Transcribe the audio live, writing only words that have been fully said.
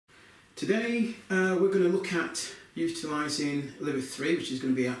Today we're going to look at utilising Liv-3, which is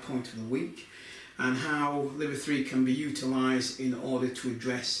going to be our point of the week, and how Liv-3 can be utilised in order to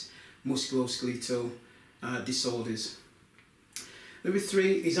address musculoskeletal disorders.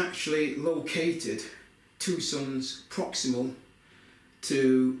 Liv-3 is actually located 2 zones proximal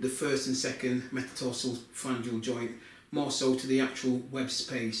to the first and second metatarsal phalangeal joint, more so to the actual web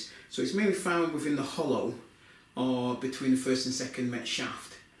space. So it's mainly found within the hollow or between the first and second met shaft.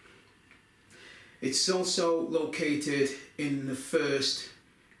 It's also located in the first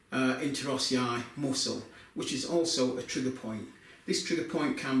interossei muscle, which is also a trigger point. This trigger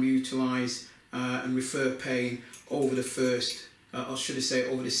point can be utilised and refer pain over the first, or should I say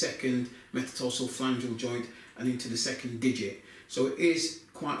over the second metatarsal phalangeal joint and into the second digit. So it is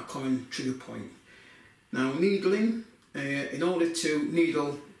quite a common trigger point. Now needling, in order to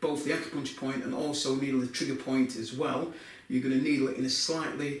needle both the acupuncture point and also needle the trigger point as well, you're going to needle it in a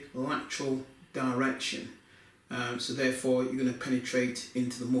slightly lateral direction. So therefore you're going to penetrate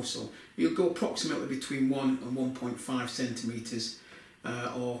into the muscle. You'll go approximately between 1 and 1.5 centimetres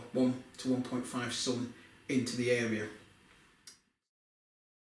or 1 to 1.5 sun into the area.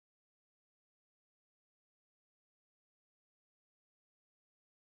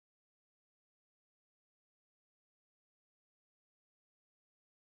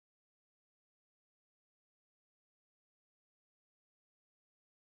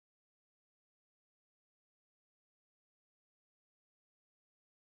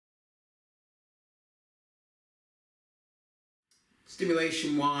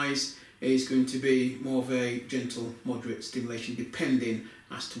 Stimulation wise is going to be more of a gentle, moderate stimulation depending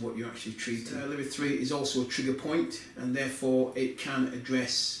as to what you're actually treating. Liv-3 is also a trigger point, and therefore it can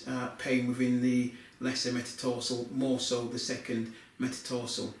address pain within the lesser metatarsal, more so the second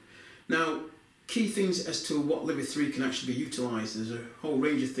metatarsal. Now, key things as to what Liv-3 can actually be utilised. There's a whole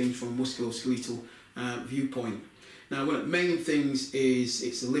range of things from a musculoskeletal viewpoint. Now, one of the main things is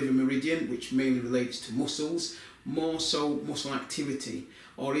it's the liver meridian, which mainly relates to muscles, more so muscle activity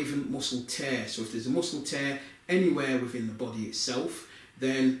or even muscle tear. So if there's a muscle tear anywhere within the body itself,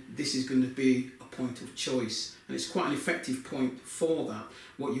 then this is going to be a point of choice, and it's quite an effective point for that.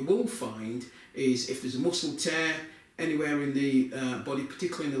 What you will find is if there's a muscle tear anywhere in the body,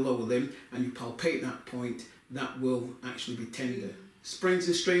 particularly in the lower limb, and you palpate that point, that will actually be tender. Sprains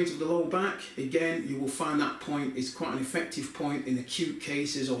and strains of the lower back, again you will find that point is quite an effective point in acute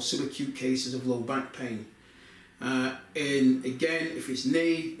cases or subacute cases of low back pain. Again, if it's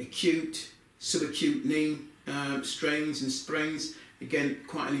knee, acute, subacute knee strains and sprains, again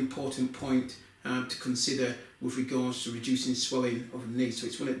quite an important point to consider with regards to reducing swelling of the knee. So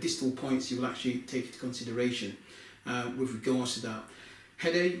it's one of the distal points you will actually take into consideration with regards to that.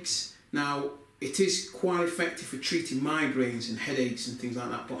 Headaches, now it is quite effective for treating migraines and headaches and things like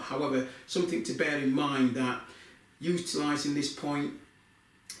that, but however, something to bear in mind that utilising this point,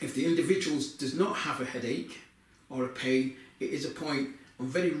 if the individual does not have a headache or a pain, it is a point, on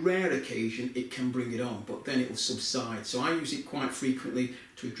very rare occasion it can bring it on, but then it will subside. So I use it quite frequently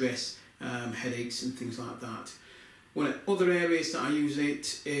to address headaches and things like that. One of the other areas that I use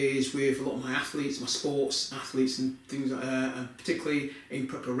it is with a lot of my athletes, my sports athletes and things like that, and particularly in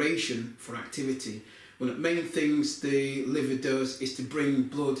preparation for activity. One of the main things the liver does is to bring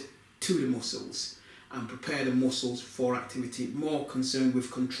blood to the muscles and prepare the muscles for activity, more concerned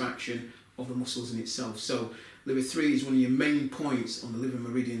with contraction of the muscles in itself. So Liv-3 is one of your main points on the liver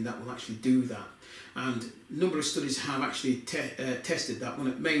meridian that will actually do that, and a number of studies have actually tested that. One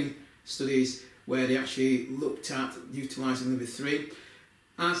of the main studies where they actually looked at utilising Liv-3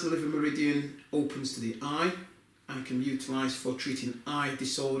 as the liver meridian opens to the eye and can be utilised for treating eye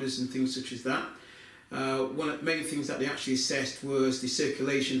disorders and things such as that. One of the main things that they actually assessed was the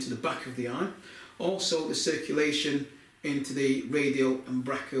circulation to the back of the eye, also the circulation into the radial and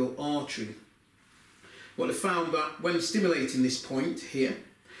brachial artery. What they found that when stimulating this point here,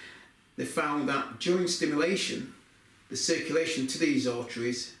 they found that during stimulation the circulation to these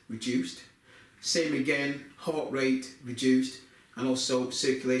arteries reduced, same again, heart rate reduced, and also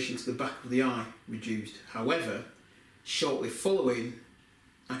circulation to the back of the eye reduced. However, shortly following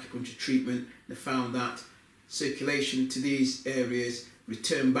acupuncture treatment, they found that circulation to these areas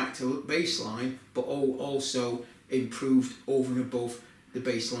returned back to baseline, but also improved over and above the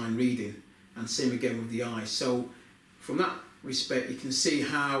baseline reading, and same again with the eye. So from that respect, you can see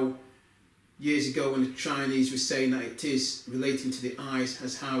how years ago when the Chinese were saying that it is relating to the eyes,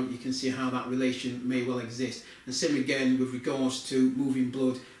 as how you can see how that relation may well exist. And same again with regards to moving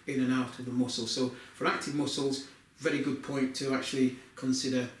blood in and out of the muscle. So for active muscles, very good point to actually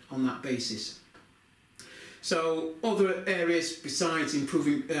consider on that basis. So other areas besides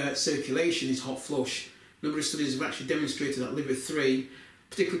improving circulation is hot flush. A number of studies have actually demonstrated that Liv-3,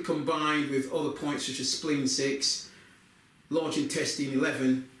 particularly combined with other points such as spleen 6, large intestine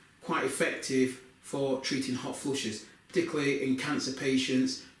 11, quite effective for treating hot flushes, particularly in cancer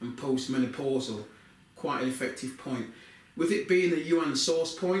patients and post-menopausal. Quite an effective point. With it being a yuan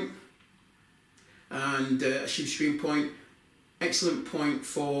source point and a shoestring point, excellent point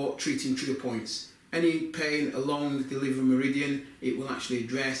for treating trigger points. Any pain along the liver meridian, it will actually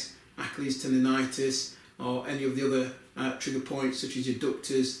address. Achilles tendonitis or any of the other trigger points such as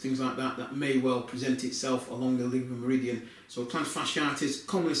adductors, things like that, that may well present itself along the liver meridian. So plantar fasciitis,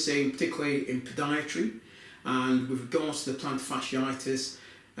 commonly seen particularly in podiatry, and with regards to the plantar fasciitis,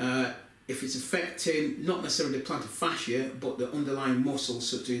 if it's affecting not necessarily the plantar fascia but the underlying muscles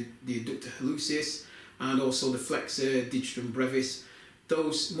such as the adductor hallucis and also the flexor digitorum brevis,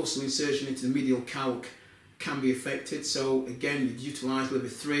 those muscle insertion into the medial calc can be affected. So again, you'd utilise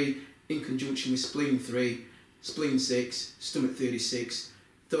Liv-3 in conjunction with spleen 3, spleen 6, stomach 36.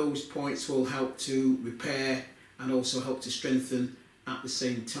 Those points will help to repair and also help to strengthen at the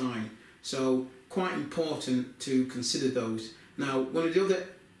same time. So quite important to consider those. Now, one of the other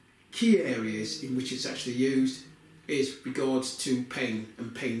key areas in which it's actually used is regards to pain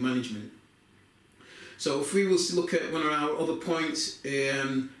and pain management. So if we will look at one of our other points,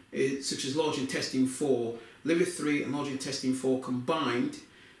 such as large intestine 4, Liv-3 and large intestine 4 combined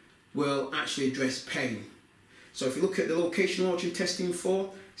will actually address pain. So if you look at the location of large intestine 4,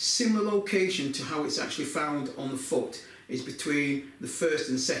 similar location to how it's actually found on the foot is between the first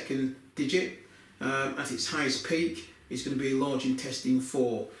and second digit. At its highest peak is going to be large intestine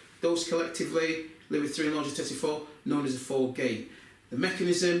 4. Those collectively, Liv-3 and large intestine 4, known as the 4 gate. The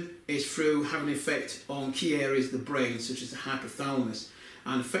mechanism is through having an effect on key areas of the brain, such as the hypothalamus.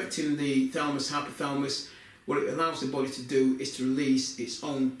 And affecting the thalamus, hypothalamus, what it allows the body to do is to release its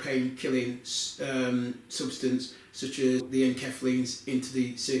own pain-killing substance, such as the enkephalines, into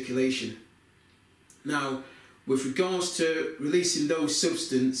the circulation. Now, with regards to releasing those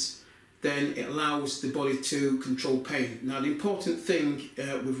substances, then it allows the body to control pain. Now, the important thing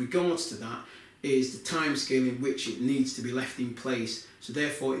with regards to that is the time scale in which it needs to be left in place. So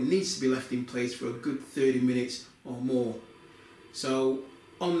therefore, it needs to be left in place for a good 30 minutes or more. So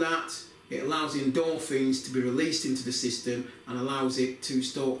on that, it allows the endorphins to be released into the system and allows it to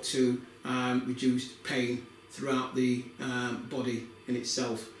start to reduce pain throughout the body in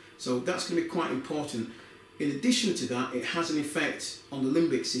itself. So that's going to be quite important. In addition to that, it has an effect on the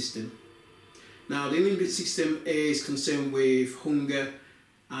limbic system. Now, the limbic system is concerned with hunger,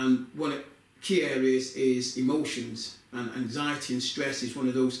 and one of the key areas is emotions, and anxiety and stress is one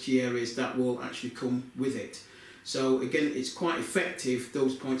of those key areas that will actually come with it. So again, it's quite effective,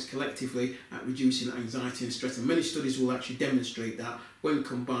 those points collectively, at reducing anxiety and stress, and many studies will actually demonstrate that when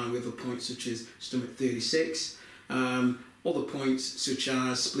combined with other points such as stomach 36, other points such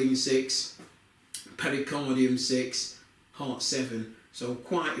as spleen 6, pericardium 6, heart 7. So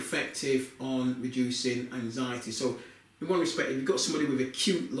quite effective on reducing anxiety. So in one respect, if you've got somebody with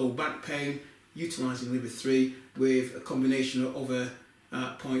acute low back pain, utilising Liv-3 with a combination of other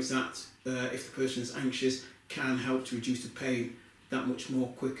points that, if the person is anxious, can help to reduce the pain that much more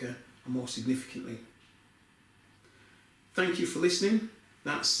quicker and more significantly. Thank you for listening.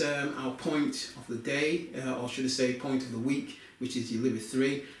 That's our point of the day, or should I say point of the week, which is your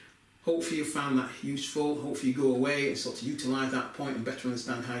Liv-3. Hopefully you found that useful. Hopefully you go away and start to utilise that point and better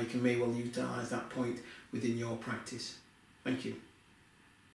understand how you can may well utilise that point within your practice. Thank you.